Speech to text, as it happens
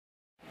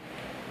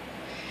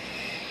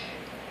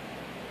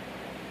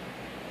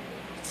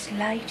It's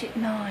late at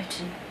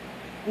night and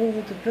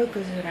all the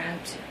buggers are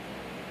out.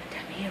 And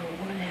I'm here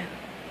all alone.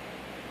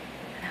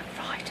 And I'm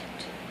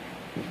frightened.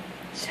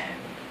 So,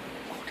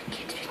 all the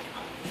kids are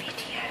on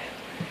video.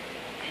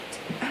 And,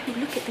 oh,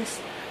 look at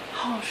this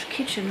harsh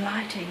kitchen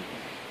lighting.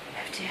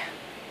 Oh dear.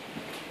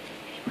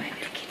 Anyway,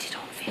 we'll get it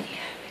on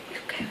video.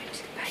 We'll go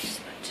into the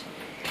basement.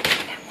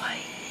 That way,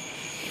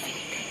 if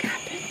anything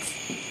happens,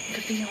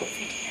 it'll be on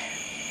video.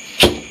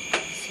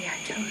 See, I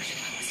told you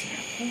I was here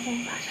all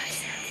by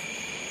myself.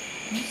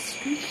 In this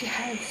spooky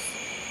house.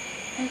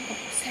 Oh, what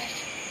was that?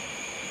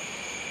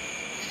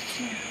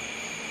 Yeah.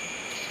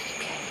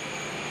 Okay.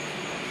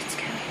 Let's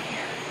go in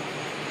here.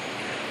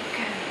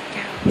 Go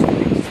down to the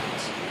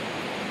basement.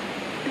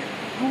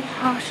 More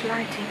harsh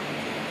lighting.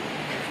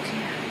 Oh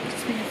dear,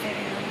 it's been a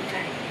very long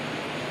day.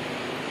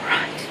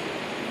 Right.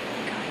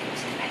 We're going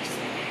into the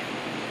basement now.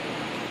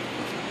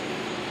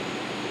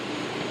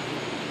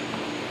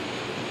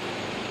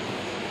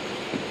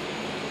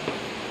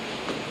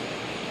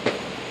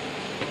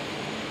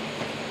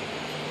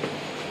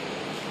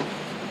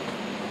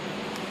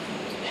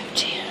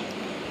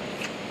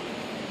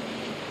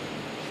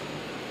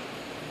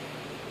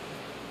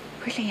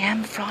 Really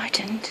am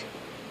frightened.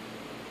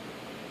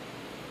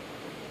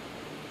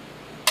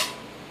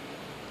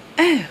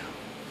 Oh,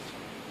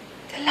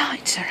 the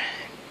lights are on.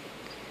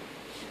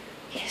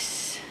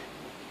 Yes.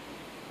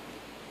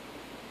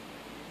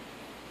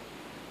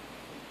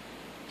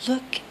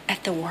 Look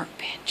at the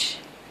workbench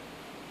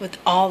with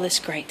all this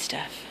great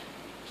stuff.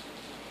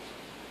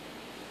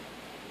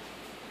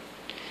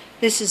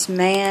 This is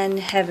man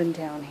heaven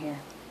down here.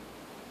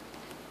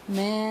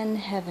 Man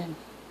heaven.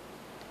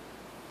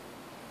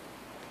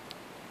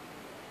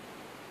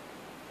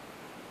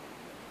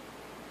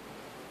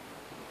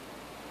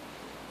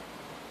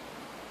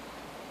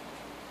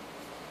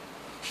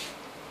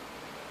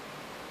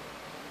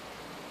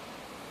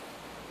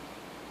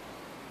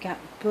 Got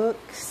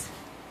books.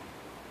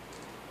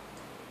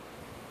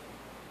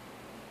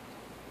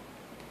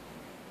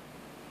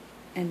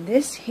 And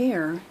this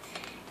here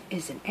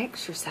is an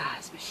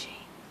exercise machine.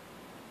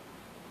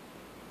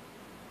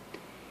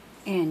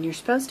 And you're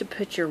supposed to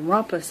put your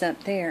rumpus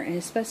up there and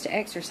it's supposed to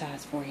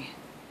exercise for you.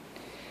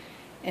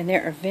 And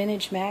there are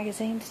vintage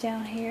magazines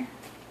down here.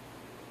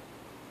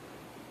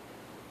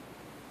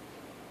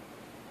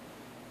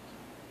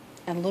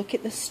 And look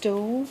at the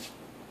stool.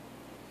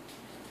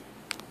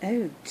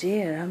 Oh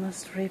dear, I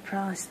must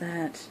reprice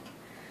that.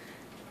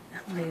 I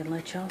won't even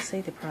let y'all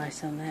see the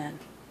price on that.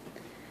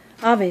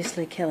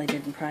 Obviously Kelly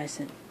didn't price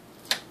it.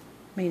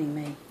 Meaning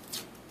me.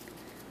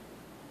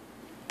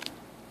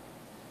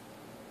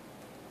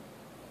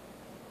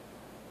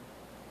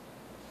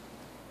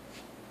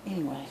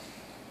 Anyway,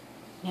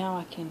 now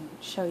I can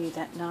show you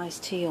that nice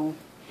teal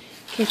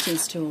kitchen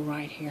stool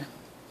right here.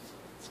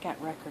 It's got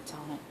records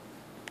on it.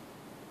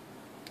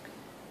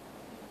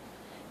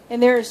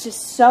 And there is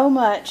just so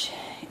much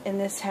in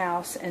this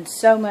house and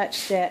so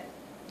much that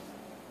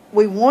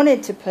we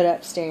wanted to put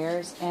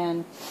upstairs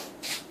and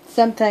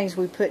some things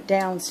we put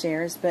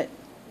downstairs, but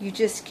you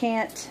just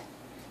can't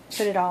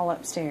put it all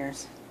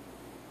upstairs.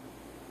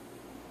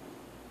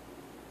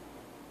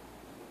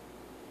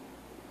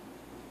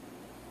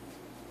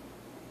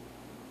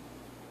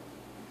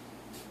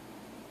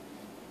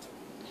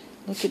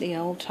 Look at the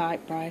old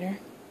typewriter.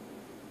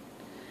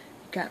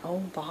 You've got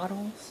old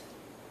bottles.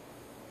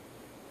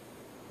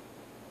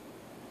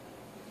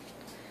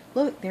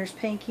 Look, there's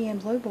Pinky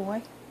and Blue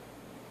Boy.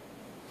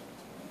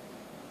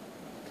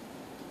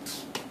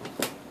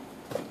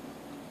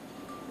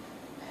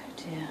 Oh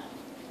dear.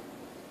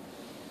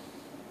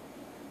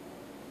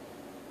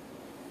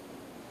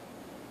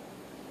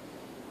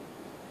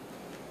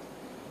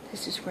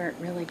 This is where it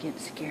really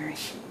gets scary.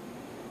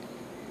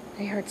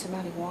 They heard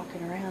somebody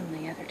walking around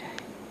the other day.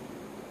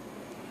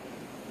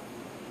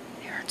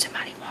 They heard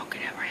somebody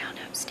walking around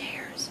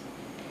upstairs.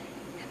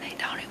 And they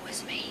thought it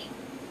was me.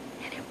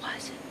 And it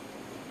wasn't.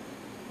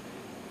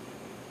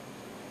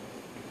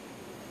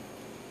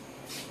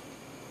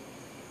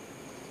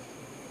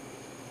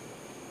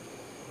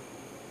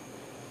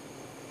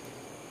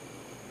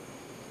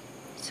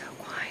 So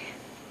quiet.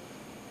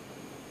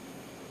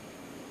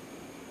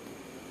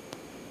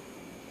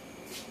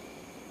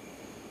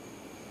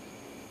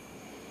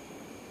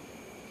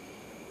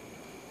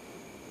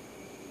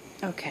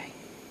 Okay.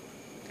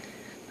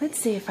 Let's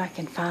see if I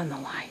can find the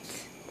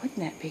lights. Wouldn't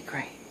that be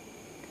great?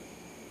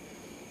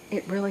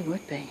 It really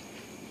would be.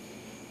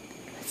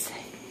 Let's see.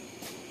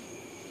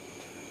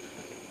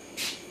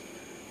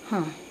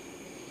 Huh.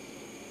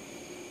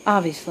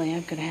 Obviously,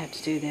 I'm going to have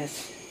to do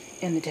this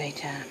in the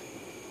daytime.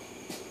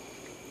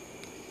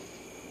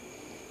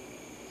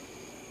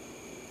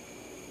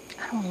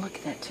 I don't want to look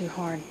at that too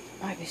hard.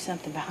 Might be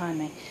something behind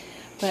me.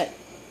 But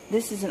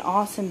this is an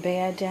awesome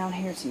bed down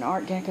here. It's an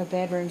Art Deco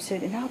bedroom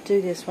suite. And I'll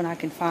do this when I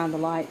can find the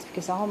lights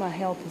because all my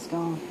help is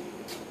gone.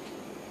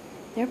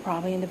 They're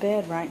probably in the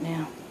bed right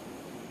now.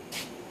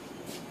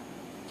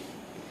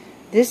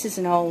 This is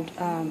an old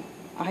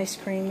ice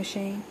cream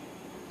machine.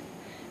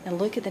 And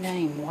look at the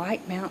name,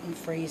 White Mountain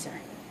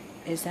Freezer.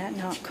 Is that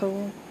not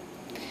cool?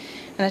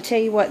 And I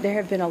tell you what, there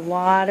have been a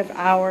lot of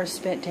hours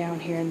spent down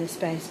here in this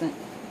basement.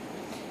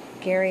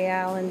 Gary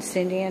Allen,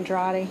 Cindy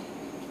Andrade,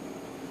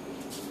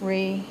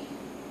 Ree.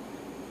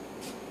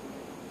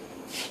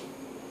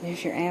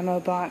 There's your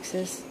ammo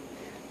boxes.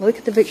 Look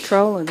at the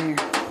Victrola there.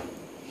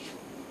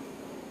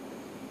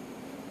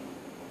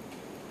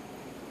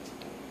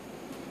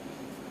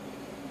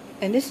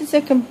 And this is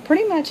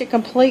pretty much a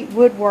complete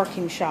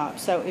woodworking shop.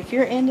 So if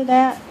you're into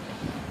that,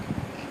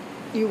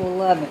 you will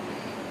love it.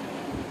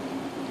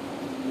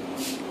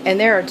 And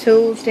there are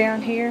tools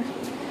down here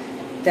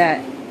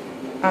that,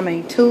 I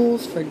mean,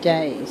 tools for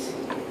days.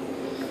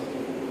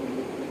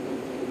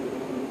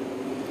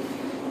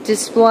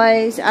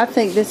 Displays. I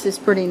think this is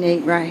pretty neat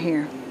right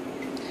here.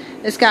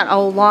 It's got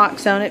old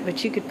locks on it,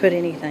 but you could put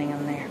anything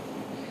on there.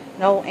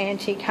 An old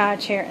antique high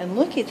chair. And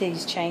look at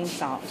these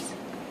chainsaws.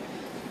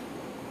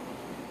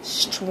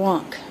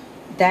 Strunk.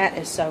 That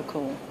is so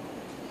cool.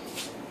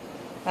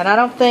 And I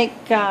don't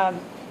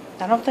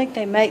think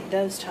they make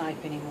those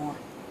type anymore.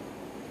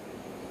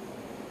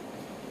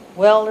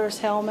 Welder's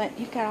helmet.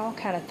 You've got all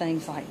kind of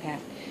things like that.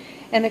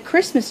 And the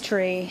Christmas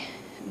tree,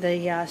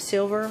 the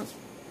silver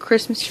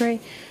Christmas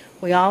tree,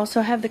 we also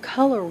have the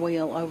color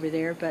wheel over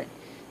there, but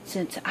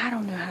since I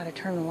don't know how to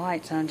turn the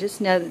lights on, just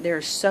know that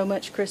there's so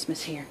much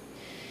Christmas here.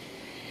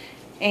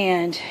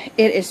 And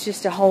it is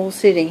just a whole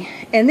city.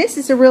 And this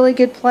is a really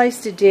good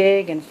place to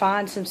dig and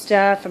find some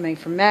stuff. I mean,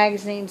 from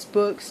magazines,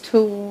 books,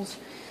 tools,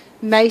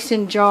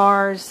 mason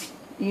jars,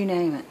 you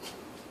name it.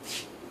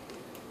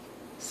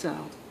 So,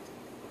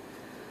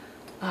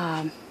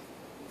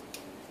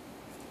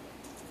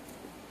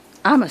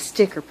 I'm a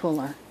sticker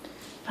puller.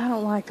 If I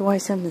don't like the way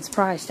something's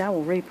priced, I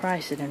will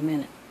reprice it in a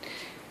minute.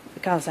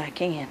 Because I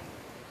can.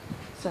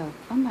 So,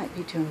 I might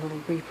be doing a little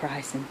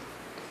repricing.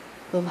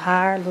 A little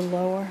higher, a little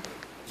lower.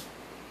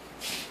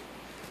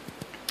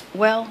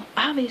 Well,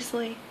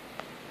 obviously,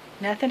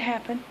 nothing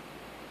happened.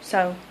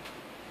 So,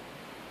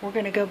 we're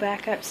going to go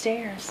back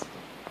upstairs.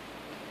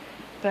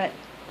 But,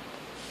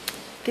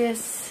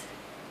 this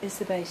is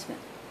the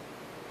basement.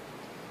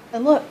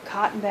 And look,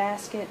 cotton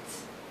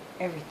baskets,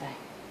 everything.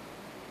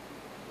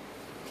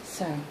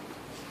 So,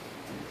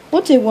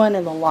 we'll do one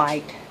in the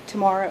light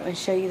tomorrow and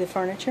show you the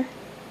furniture.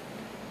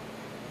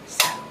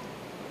 So,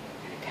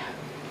 there we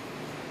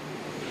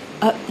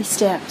go. Up the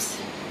steps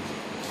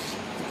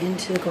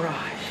into the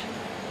garage.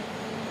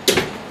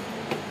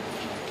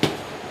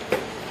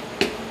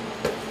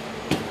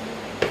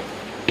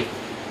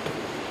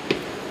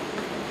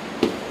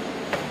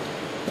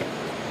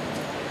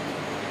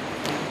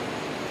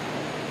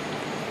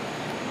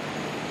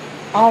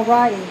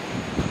 Alrighty,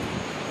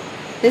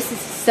 this is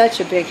such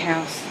a big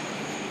house.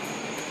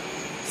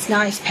 It's a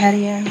nice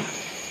patio,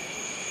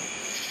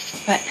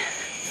 but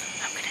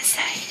I'm going to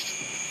say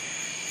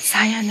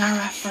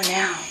sayonara for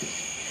now,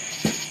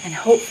 and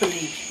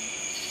hopefully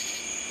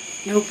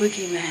no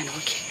boogeyman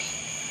will get me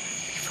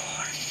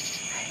before I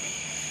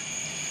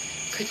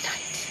leave. Good night.